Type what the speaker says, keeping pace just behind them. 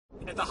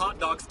the hot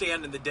dog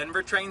stand in the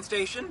Denver train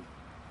station,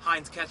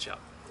 Heinz ketchup.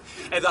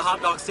 At the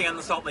hot dog stand in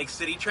the Salt Lake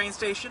City train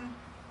station,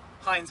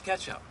 Heinz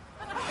ketchup.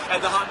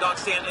 At the hot dog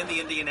stand in the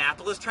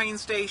Indianapolis train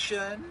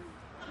station...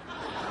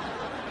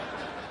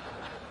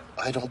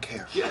 I don't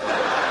care. Yeah.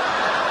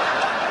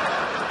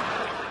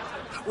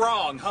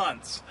 Wrong,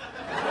 Hunt's.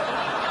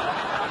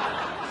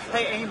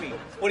 Hey, Amy,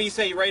 what do you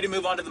say? You ready to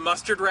move on to the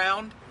mustard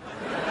round?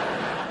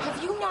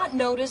 Have you not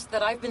noticed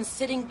that I've been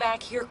sitting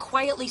back here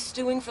quietly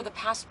stewing for the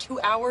past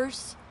 2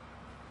 hours?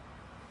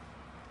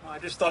 Well, I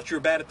just thought you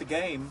were bad at the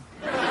game.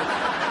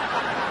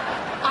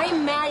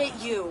 I'm mad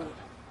at you.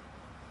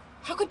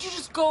 How could you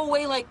just go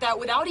away like that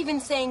without even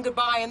saying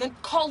goodbye and then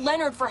call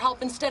Leonard for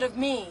help instead of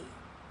me?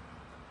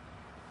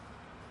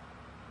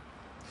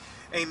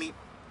 Amy,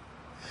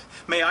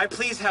 may I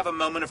please have a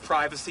moment of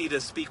privacy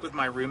to speak with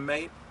my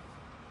roommate?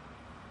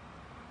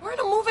 We're in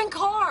a moving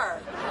car.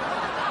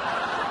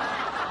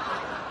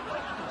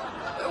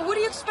 What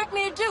do you expect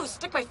me to do?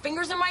 Stick my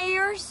fingers in my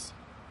ears?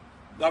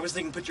 I was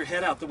thinking put your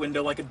head out the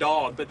window like a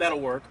dog, but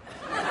that'll work.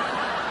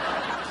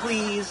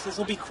 Please, this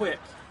will be quick.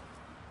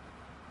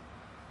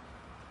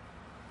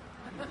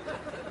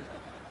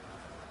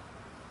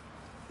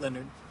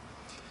 Leonard,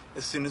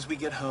 as soon as we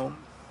get home,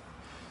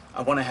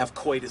 I want to have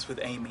coitus with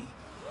Amy.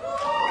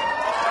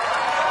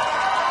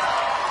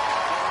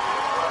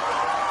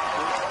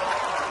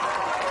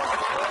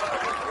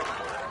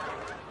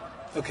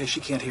 Okay,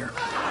 she can't hear.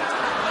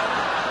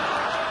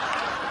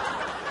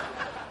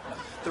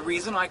 The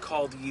reason I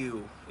called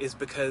you is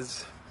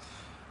because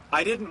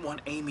I didn't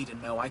want Amy to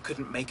know I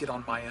couldn't make it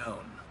on my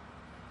own.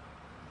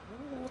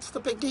 What's the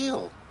big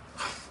deal?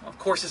 Of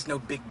course it's no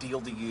big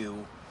deal to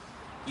you.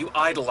 You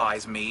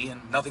idolize me,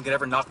 and nothing could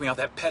ever knock me off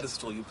that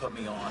pedestal you put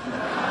me on.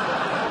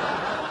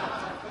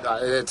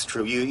 It's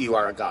true. You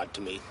are a god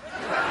to me.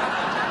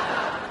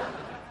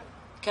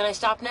 Can I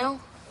stop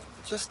now?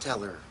 Just tell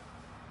her.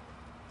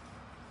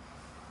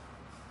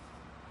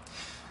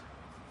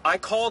 I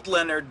called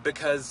Leonard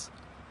because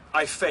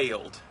I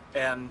failed,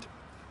 and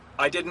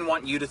I didn't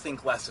want you to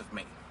think less of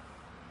me.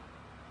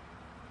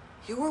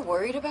 You were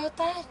worried about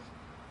that?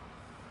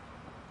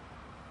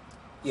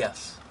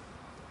 Yes.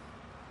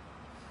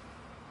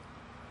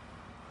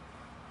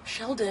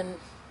 Sheldon,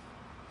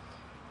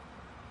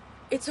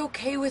 it's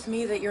okay with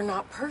me that you're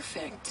not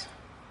perfect.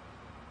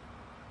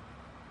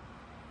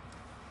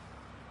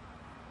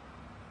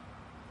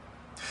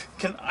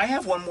 Can I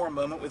have one more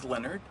moment with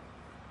Leonard?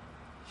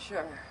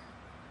 Sure.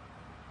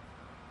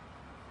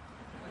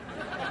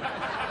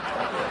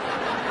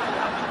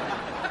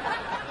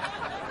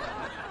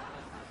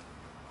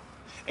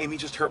 Amy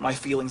just hurt my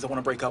feelings. I want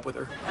to break up with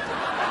her.